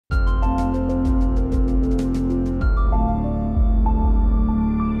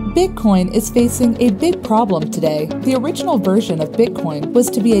Bitcoin is facing a big problem today. The original version of Bitcoin was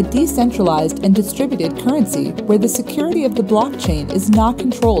to be a decentralized and distributed currency where the security of the blockchain is not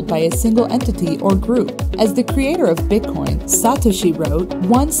controlled by a single entity or group. As the creator of Bitcoin, Satoshi wrote,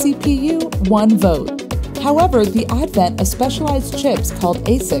 "One CPU, one vote." However, the advent of specialized chips called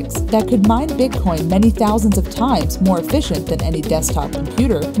ASICs that could mine Bitcoin many thousands of times more efficient than any desktop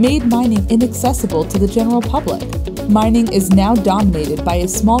computer made mining inaccessible to the general public. Mining is now dominated by a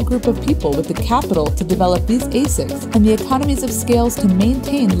small group of people with the capital to develop these ASICs and the economies of scales to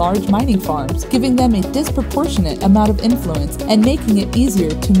maintain large mining farms, giving them a disproportionate amount of influence and making it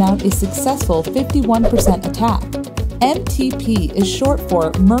easier to mount a successful 51% attack. MTP is short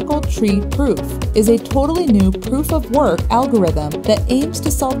for Merkle tree proof, is a totally new proof-of-work algorithm that aims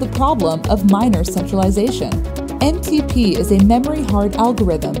to solve the problem of miner centralization. MTP is a memory-hard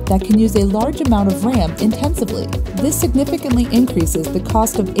algorithm that can use a large amount of RAM intensively. This significantly increases the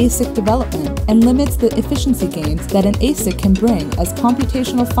cost of ASIC development and limits the efficiency gains that an ASIC can bring, as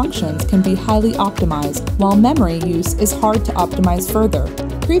computational functions can be highly optimized, while memory use is hard to optimize further.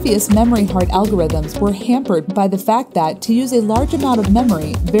 Previous memory-hard algorithms were hampered by the fact that, to use a large amount of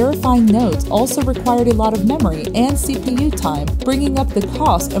memory, verifying nodes also required a lot of memory and CPU time, bringing up the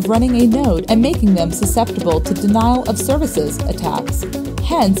cost of running a node and making them susceptible to denial of services attacks.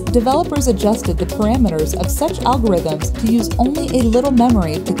 Hence, developers adjusted the parameters of such algorithms to use only a little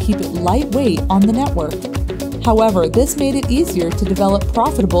memory to keep it lightweight on the network. However, this made it easier to develop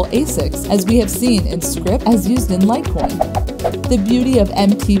profitable ASICs, as we have seen in Script as used in Litecoin. The beauty of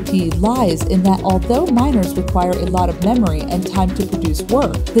MTP lies in that although miners require a lot of memory and time to produce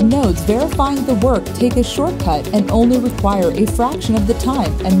work, the nodes verifying the work take a shortcut and only require a fraction of the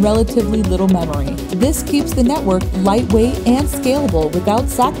time and relatively little memory. This keeps the network lightweight and scalable without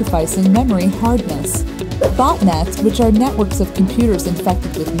sacrificing memory hardness. Botnets, which are networks of computers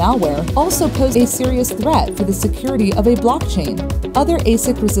infected with malware, also pose a serious threat for the security of a blockchain. Other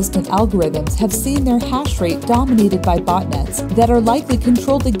ASIC-resistant algorithms have seen their hash rate dominated by botnets that are likely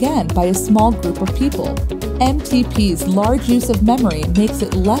controlled again by a small group of people. MTP's large use of memory makes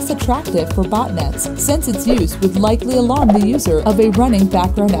it less attractive for botnets, since its use would likely alarm the user of a running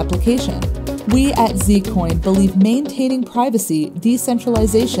background application. We at Zcoin believe maintaining privacy,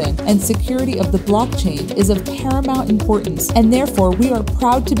 decentralization, and security of the blockchain is of paramount importance, and therefore we are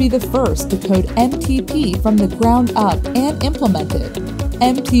proud to be the first to code MTP from the ground up and implement it.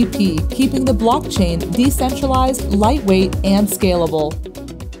 MTP, keeping the blockchain decentralized, lightweight, and scalable.